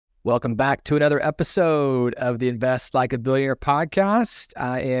Welcome back to another episode of the Invest Like a Billionaire podcast.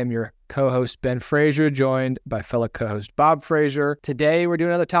 I am your co-host, Ben Frazier, joined by fellow co-host Bob Frazier. Today, we're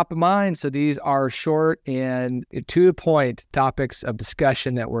doing another top of mind. So these are short and to the point topics of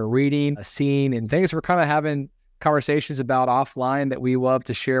discussion that we're reading, seeing, and things we're kind of having conversations about offline that we love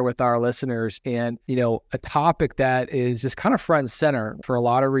to share with our listeners. And, a topic that is just kind of front and center for a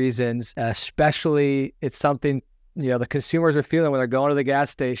lot of reasons, especially it's something the consumers are feeling when they're going to the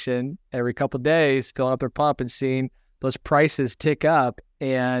gas station every couple of days, filling up their pump and seeing those prices tick up.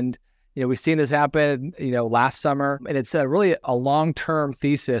 And, we've seen this happen, last summer. And it's really a long-term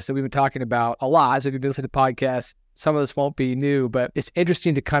thesis that we've been talking about a lot. So if you've been listening to the podcast, some of this won't be new, but it's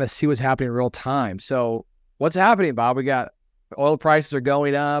interesting to kind of see what's happening in real time. So what's happening, Bob? We got oil prices are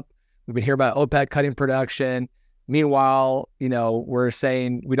going up. We've been hearing about OPEC cutting production. Meanwhile, we're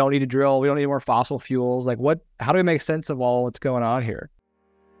saying we don't need to drill. We don't need more fossil fuels. How do we make sense of all what's going on here?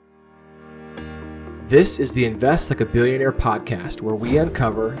 This is the Invest Like a Billionaire podcast, where we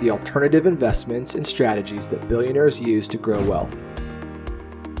uncover the alternative investments and strategies that billionaires use to grow wealth.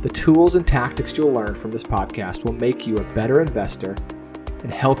 The tools and tactics you'll learn from this podcast will make you a better investor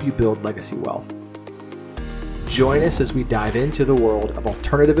and help you build legacy wealth. Join us as we dive into the world of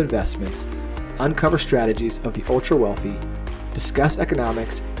alternative investments, uncover strategies of the ultra-wealthy, discuss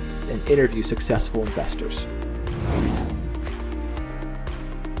economics, and interview successful investors.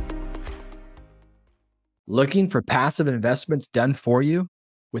 Looking for passive investments done for you?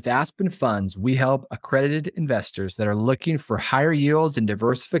 With Aspen Funds, we help accredited investors that are looking for higher yields and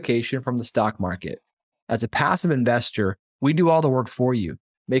diversification from the stock market. As a passive investor, we do all the work for you,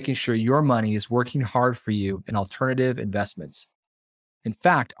 making sure your money is working hard for you in alternative investments. In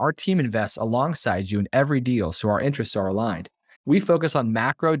fact, our team invests alongside you in every deal, so our interests are aligned. We focus on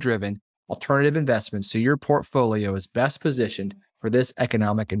macro-driven, alternative investments so your portfolio is best positioned for this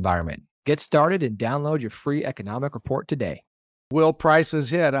economic environment. Get started and download your free economic report today. Will prices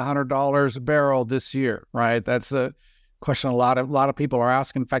hit $100 a barrel this year, right? That's a question a lot of people are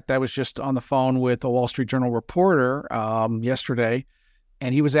asking. In fact, I was just on the phone with a Wall Street Journal reporter yesterday,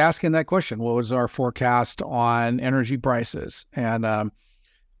 and he was asking that question: what was our forecast on energy prices? And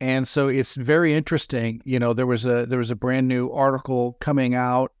so it's very interesting. There was a brand new article coming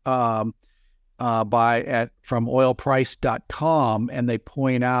out from oilprice.com, and they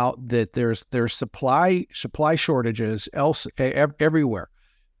point out that there's supply shortages everywhere.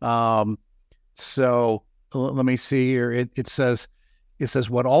 So let me see here. It says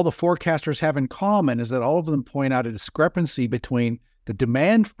what all the forecasters have in common is that all of them point out a discrepancy between the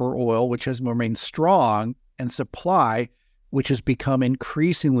demand for oil, which has remained strong, and supply, which has become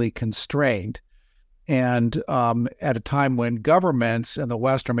increasingly constrained. And at a time when governments in the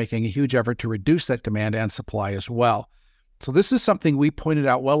West are making a huge effort to reduce that demand and supply as well. So this is something we pointed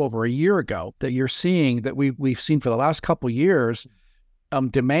out well over a year ago, that you're seeing, that we've seen for the last couple of years.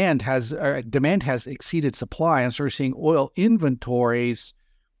 Demand has exceeded supply, and so we're seeing oil inventories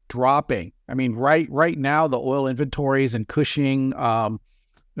dropping. I mean, right now, the oil inventories in Cushing,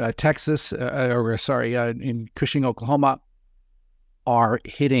 Texas, in Cushing, Oklahoma, are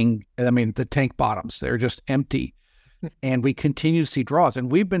hitting, the tank bottoms. They're just empty. And we continue to see draws. And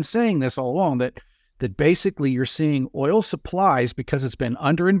we've been saying this all along, that basically you're seeing oil supplies, because it's been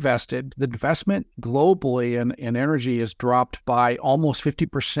underinvested. The investment globally in energy has dropped by almost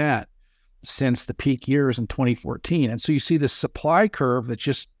 50% since the peak years in 2014. And so you see this supply curve that's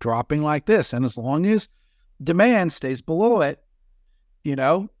just dropping like this. And as long as demand stays below it,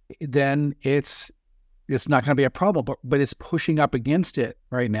 then it's not going to be a problem, but it's pushing up against it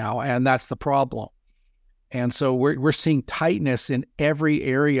right now. And that's the problem. And so we're seeing tightness in every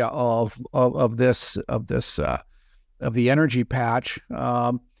area of the energy patch.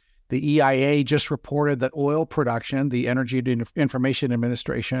 The EIA just reported that oil production, the Energy Information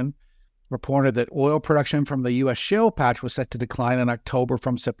Administration, reported that oil production from the U.S. shale patch was set to decline in October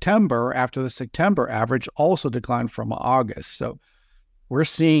from September, after the September average also declined from August. So we're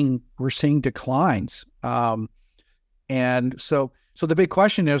seeing declines. And so the big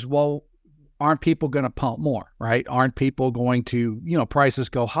question is, well, aren't people going to pump more, right? Aren't people going to, prices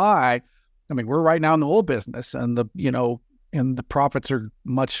go high? I mean, we're right now in the oil business, and the profits are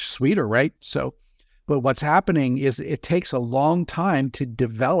much sweeter, right? So, but what's happening is it takes a long time to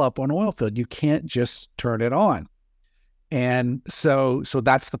develop an oil field. You can't just turn it on. And so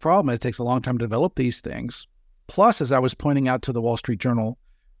that's the problem. It takes a long time to develop these things. Plus, as I was pointing out to the Wall Street Journal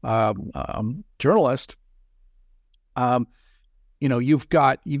journalist, you've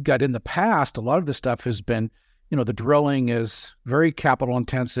got in the past, a lot of this stuff has been, the drilling is very capital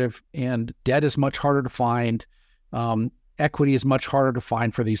intensive, and debt is much harder to find. equity is much harder to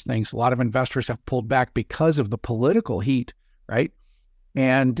find for these things. A lot of investors have pulled back because of the political heat, right?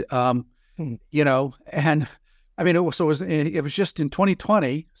 And you know, and I mean, it was just in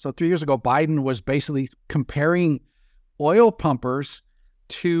 2020. So 3 years ago, Biden was basically comparing oil pumpers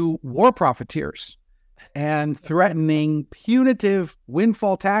to war profiteers and threatening punitive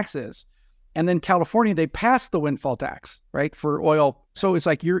windfall taxes. And then California, they passed the windfall tax, right, for oil. So it's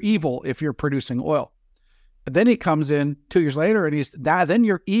like, you're evil if you're producing oil. And then he comes in 2 years later and then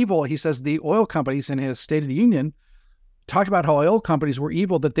you're evil. He says the oil companies in his State of the Union talked about how oil companies were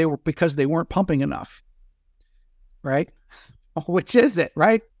evil, because they weren't pumping enough, right? Which is it,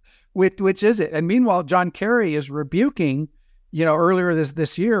 right? Which is it? And meanwhile, John Kerry is rebuking, earlier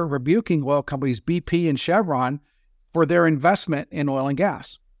this year, rebuking oil companies, BP and Chevron, for their investment in oil and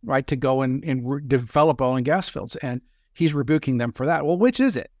gas, right? To go and develop oil and gas fields. And he's rebuking them for that. Well, which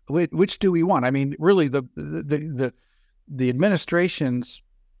is it? Which do we want? I mean, really, the administration's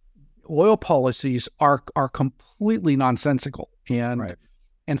oil policies are completely nonsensical and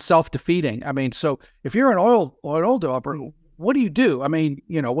self-defeating. I mean, so if you're an oil developer, what do you do? I mean,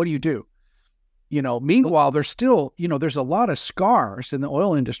 what do you do? Meanwhile, there's still, there's a lot of scars in the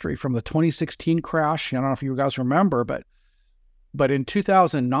oil industry from the 2016 crash. I don't know if you guys remember, but in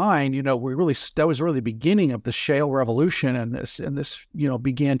 2009, that was really the beginning of the shale revolution, and this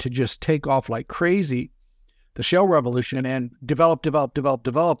began to just take off like crazy, the shale revolution, and develop,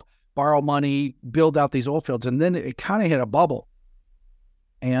 borrow money, build out these oil fields. And then it kind of hit a bubble,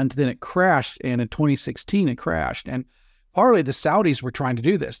 and then it crashed. And in 2016, it crashed. And partly the Saudis were trying to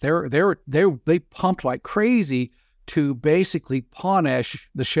do this. They pumped like crazy to basically punish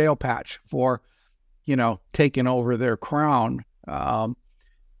the shale patch for, taking over their crown.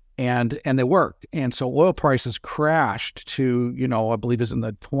 And they worked. And so oil prices crashed to, I believe is in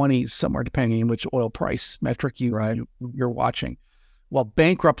the 20s somewhere, depending on which oil price metric you're watching. Well,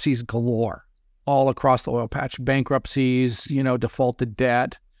 bankruptcies galore all across the oil patch. Bankruptcies, defaulted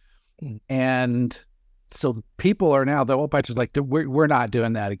debt. And so people are now, the oil patch is like, we're not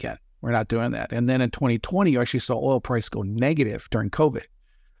doing that again. We're not doing that. And then in 2020, you actually saw oil price go negative during COVID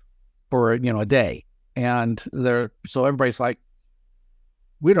for, a day. And so everybody's like,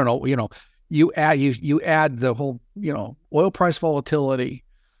 we don't know, you add the whole, oil price volatility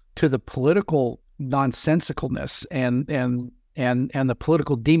to the political nonsensicalness and the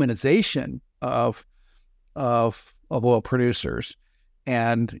political demonization of oil producers.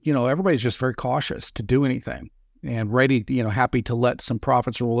 And, everybody's just very cautious to do anything and ready, happy to let some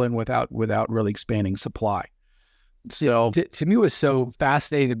profits roll in without really expanding supply. So to me, what's so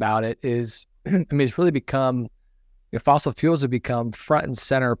fascinating about it is, it's really become, fossil fuels have become front and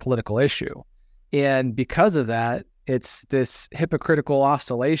center political issue. And because of that, it's this hypocritical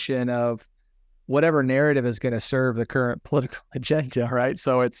oscillation of whatever narrative is going to serve the current political agenda, right?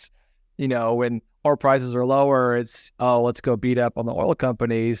 So it's, when oil prices are lower, it's, let's go beat up on the oil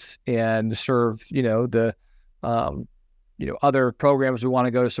companies and serve, the, other programs we want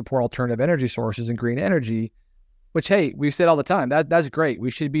to go to support alternative energy sources and green energy, which, hey, we've said all the time, that's great.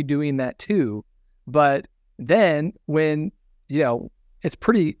 We should be doing that too. But then when, it's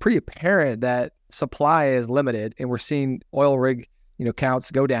pretty apparent that supply is limited and we're seeing oil rig,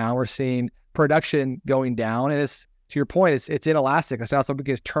 counts go down, we're seeing production going down. And it's, to your point, it's inelastic. It's not something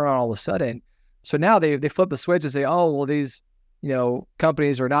gets turned on all of a sudden. So now they flip the switch and say, oh, well, these,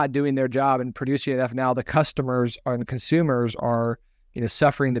 companies are not doing their job and producing enough. Now the customers and consumers are,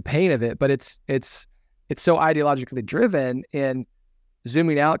 suffering the pain of it. But it's so ideologically driven. And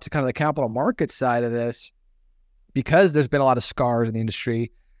zooming out to kind of the capital market side of this, because there's been a lot of scars in the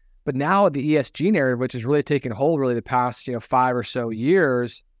industry, but now the ESG narrative, which has really taken hold really the past, 5 or so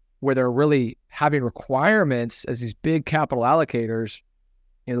years, where they're really having requirements as these big capital allocators,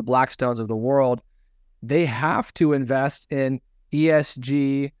 the Blackstones of the world, they have to invest in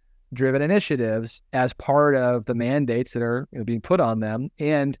ESG driven initiatives as part of the mandates that are being put on them.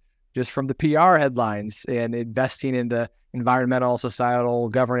 And just from the PR headlines and investing in the environmental, societal,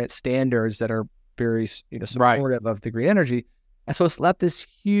 governance standards that are very, supportive of the green energy. And so it's left this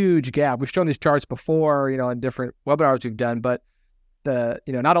huge gap. We've shown these charts before, in different webinars we've done, but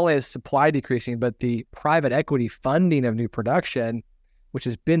not only is supply decreasing, but the private equity funding of new production, which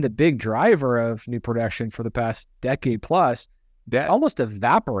has been the big driver of new production for the past decade plus, that almost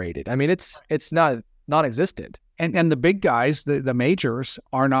evaporated. I mean, it's not non-existent. And the big guys, the majors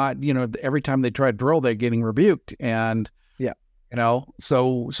are not, every time they try to drill, they're getting rebuked. And,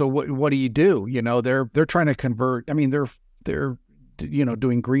 so what do you do? They're trying to convert. I mean, they're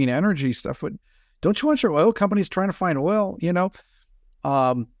doing green energy stuff. But don't you want your oil companies trying to find oil,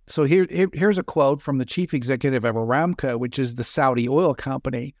 So here's a quote from the chief executive of Aramco, which is the Saudi oil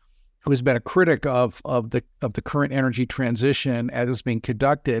company, who has been a critic of the current energy transition as it's being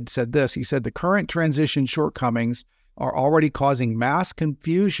conducted. Said this. He said the current transition shortcomings are already causing mass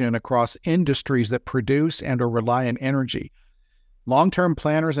confusion across industries that produce and or rely on energy. Long-term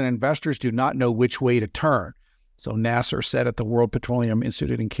planners and investors do not know which way to turn. So Nasser said at the World Petroleum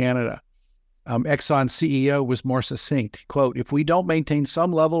Institute in Canada. Exxon's CEO was more succinct. Quote, if we don't maintain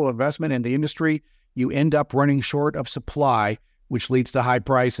some level of investment in the industry, you end up running short of supply, which leads to high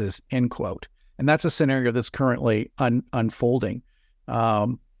prices, end quote. And that's a scenario that's currently unfolding.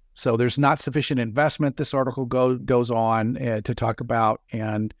 So there's not sufficient investment, this article goes on to talk about.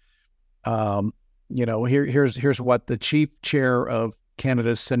 And, here's what the chief chair of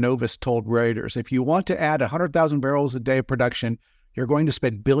Canada's Cenovus told Reuters. If you want to add 100,000 barrels a day of production, you're going to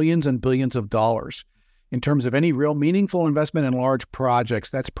spend billions and billions of dollars. In terms of any real meaningful investment in large projects,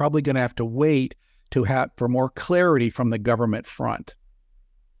 that's probably going to have to wait for more clarity from the government front.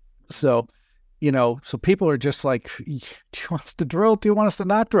 So, so people are just like, do you want us to drill? Do you want us to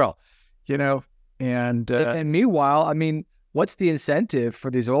not drill? And meanwhile, I mean, what's the incentive for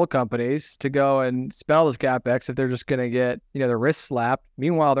these oil companies to go and spend all this CapEx if they're just going to get, their wrists slapped?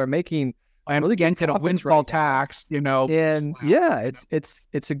 Meanwhile, they're making really getting a windfall tax, And yeah,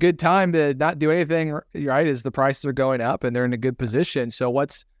 it's a good time to not do anything, right? As the prices are going up and they're in a good position. So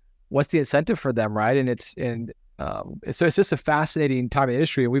what's the incentive for them, right? So it's just a fascinating time in the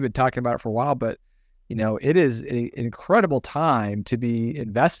industry, and we've been talking about it for a while. But it is an incredible time to be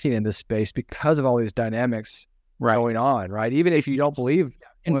investing in this space because of all these dynamics going on, right? Even if you don't believe.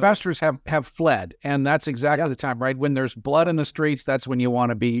 Investors have fled, and that's exactly the time, right? When there's blood in the streets, that's when you want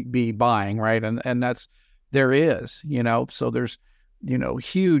to be buying, right? And there is, so there's,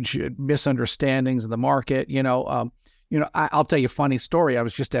 huge misunderstandings of the market. I'll tell you a funny story. I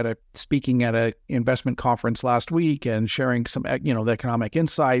was just speaking at a investment conference last week and sharing some, the economic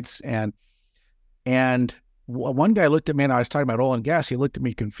insights, and one guy looked at me and I was talking about oil and gas. He looked at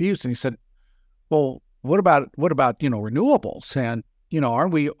me confused and he said, "Well, what about renewables? And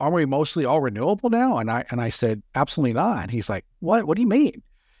aren't we mostly all renewable now?" And I said, "Absolutely not." And he's like, "What? What do you mean?"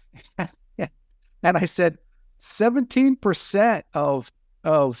 And I said, 17% of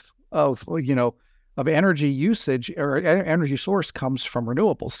energy usage or energy source comes from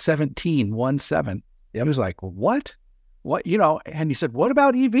renewables. 17. He was like, "What? What?" And he said, "What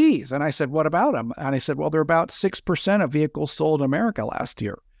about EVs?" And I said, "What about them?" And I said, "Well, they're about 6% of vehicles sold in America last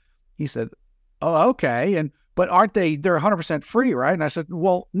year." He said, "Oh, okay. But aren't they're 100% free, right?" And I said,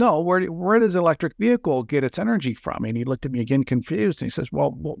 "Well, no, where does an electric vehicle get its energy from?" And he looked at me again confused and he says,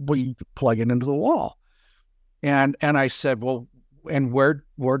 well, you plug it into the wall. And I said, "Well, and where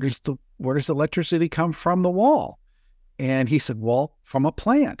does electricity come from the wall?" And he said, "Well, from a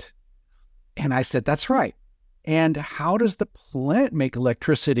plant." And I said, "That's right. And how does the plant make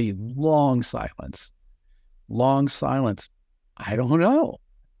electricity?" Long silence. "I don't know.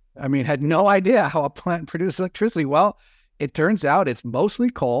 I mean, had no idea how a plant produces electricity." Well, it turns out it's mostly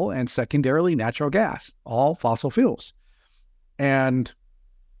coal and secondarily natural gas, all fossil fuels. And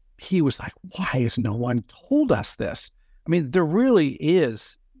he was like, "Why has no one told us this?" I mean, there really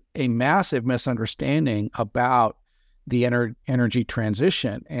is a massive misunderstanding about the energy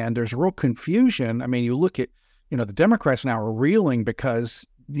transition, and there's real confusion. I mean, you look at, the Democrats now are reeling because,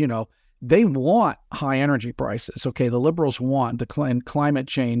 they want high energy prices. Okay, the liberals want, the climate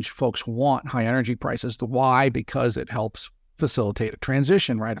change folks want high energy prices. Why? Because it helps facilitate a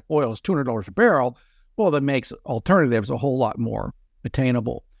transition, right? If oil is $200 a barrel, well, that makes alternatives a whole lot more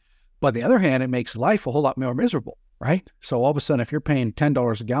attainable. But on the other hand, it makes life a whole lot more miserable, right? So all of a sudden, if you're paying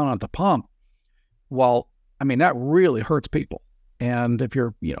 $10 a gallon at the pump, well, I mean, that really hurts people. And if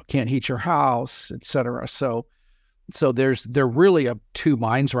you're, can't heat your house, et cetera. So there really are two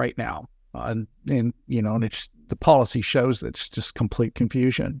minds right now. And it's, the policy shows that it's just complete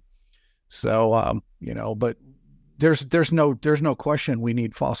confusion. So, but there's no question we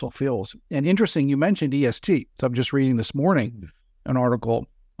need fossil fuels. And interesting, you mentioned ESG. So I'm just reading this morning an article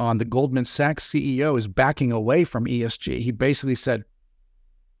on the Goldman Sachs CEO is backing away from ESG. He basically said,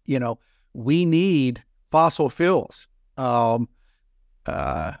 we need fossil fuels. He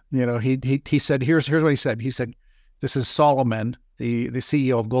said, here's what he said. He said, this is Solomon, the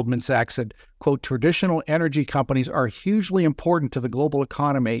CEO of Goldman Sachs, said, quote, "Traditional energy companies are hugely important to the global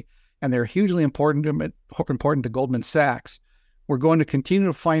economy, and they're hugely important to Goldman Sachs. We're going to continue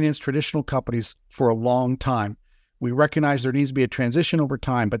to finance traditional companies for a long time. We recognize there needs to be a transition over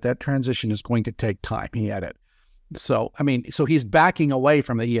time, but that transition is going to take time," he added. So, I mean, so he's backing away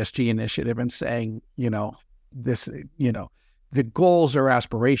from the ESG initiative and saying, the goals are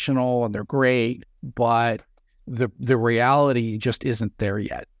aspirational and they're great, but the reality just isn't there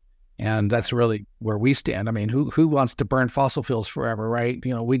yet. And that's really where we stand. I mean, who wants to burn fossil fuels forever, right?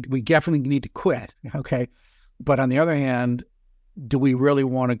 We definitely need to quit, okay? But on the other hand, do we really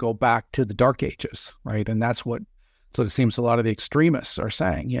want to go back to the dark ages, right? And that's what, so it seems a lot of the extremists are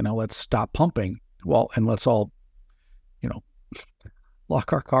saying, let's stop pumping. Well, and let's all,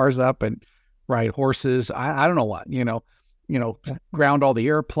 lock our cars up and ride horses. I don't know what, ground all the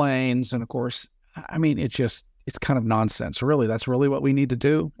airplanes. And of course, I mean, it's kind of nonsense. Really, that's really what we need to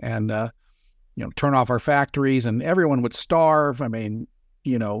do. And, turn off our factories and everyone would starve. I mean,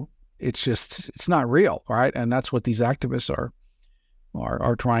 it's not real, right? And that's what these activists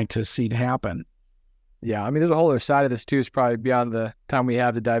are trying to see to happen. Yeah, I mean, there's a whole other side of this too. It's probably beyond the time we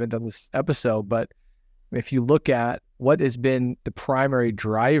have to dive into this episode. But if you look at what has been the primary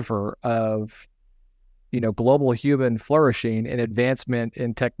driver of, global human flourishing and advancement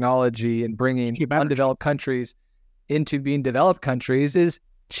in technology and bringing undeveloped countries into being developed countries, is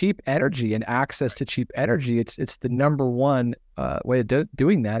cheap energy and access to cheap energy. It's the number one way of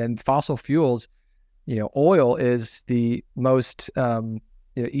doing that. And fossil fuels, oil is the most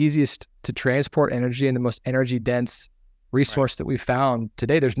easiest to transport energy and the most energy dense resource that we found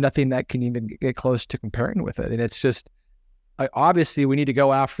today. There's nothing that can even get close to comparing with it. And it's just, obviously we need to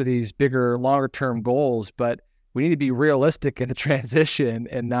go after these bigger, longer term goals, but we need to be realistic in the transition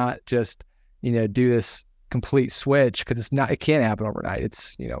and not just, do this complete switch, because it can't happen overnight.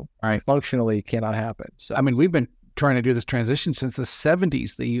 It's, functionally cannot happen. So, I mean, we've been trying to do this transition since the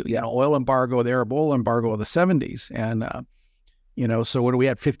 70s, the oil embargo, the Arab oil embargo of the 70s. And, so what are we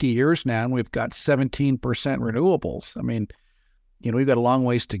at 50 years now? And we've got 17% renewables. I mean, we've got a long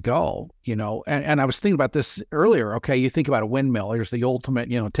ways to go, and I was thinking about this earlier. Okay. You think about a windmill, there's the ultimate,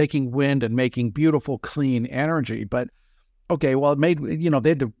 taking wind and making beautiful, clean energy. But okay, well, it made,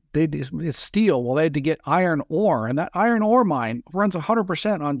 it's steel. Well, they had to get iron ore, and that iron ore mine runs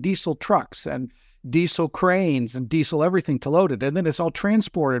 100% on diesel trucks and diesel cranes and diesel everything to load it. And then it's all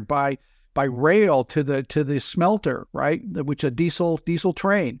transported by rail to the smelter, right? Which a diesel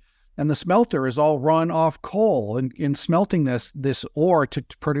train. And the smelter is all run off coal and in smelting this ore to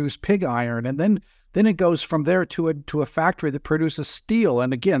produce pig iron. And then it goes from there to a factory that produces steel.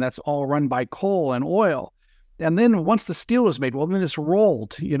 And again, that's all run by coal and oil. And then once the steel is made, well, then it's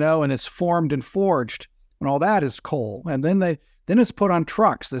rolled, and it's formed and forged, and all that is coal. And then it's put on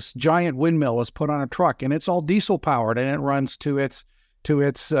trucks. This giant windmill is put on a truck, and it's all diesel powered, and it runs to its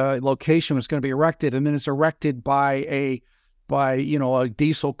location. It's going to be erected, and then it's erected by a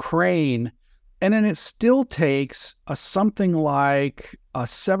diesel crane. And then it still takes something like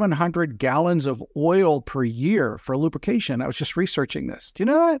 700 gallons of oil per year for lubrication. I was just researching this. Do you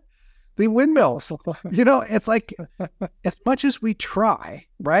know that? The windmills, it's like, as much as we try,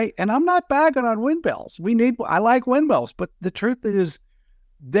 right? And I'm not bagging on windmills. I like windmills, but the truth is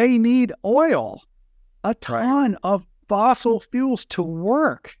they need oil, a ton of fossil fuels to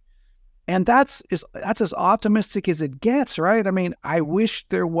work. And that's as optimistic as it gets, right? I mean, I wish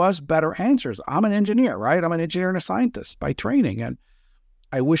there was better answers. I'm an engineer, right? I'm an engineer and a scientist by training, and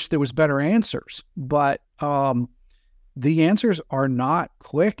I wish there was better answers. But the answers are not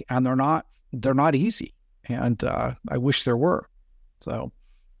quick, and they're not easy. And I wish there were. So,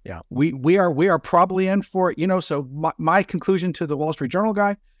 yeah, we are probably in for it. So my conclusion to the Wall Street Journal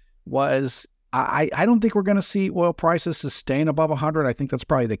guy was, I don't think we're going to see oil prices sustain above 100. I think that's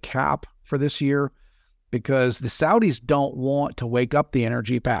probably the cap for this year, because the Saudis don't want to wake up the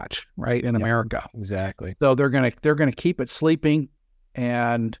energy patch, right, in America. Exactly. So they're gonna keep it sleeping,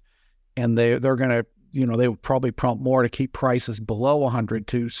 and they're gonna, they would probably prompt more to keep prices below 100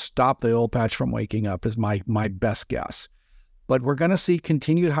 to stop the oil patch from waking up, is my best guess. But we're going to see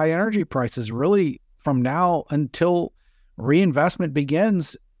continued high energy prices really from now until reinvestment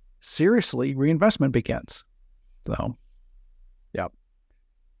begins. Seriously, reinvestment begins. So, yep.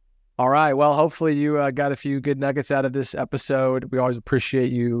 All right. Well, hopefully you got a few good nuggets out of this episode. We always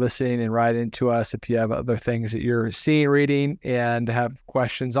appreciate you listening and writing to us. If you have other things that you're seeing, reading, and have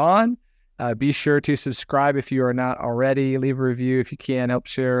questions on, be sure to subscribe if you are not already. Leave a review if you can. Help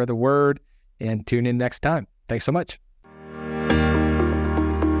share the word, and tune in next time. Thanks so much.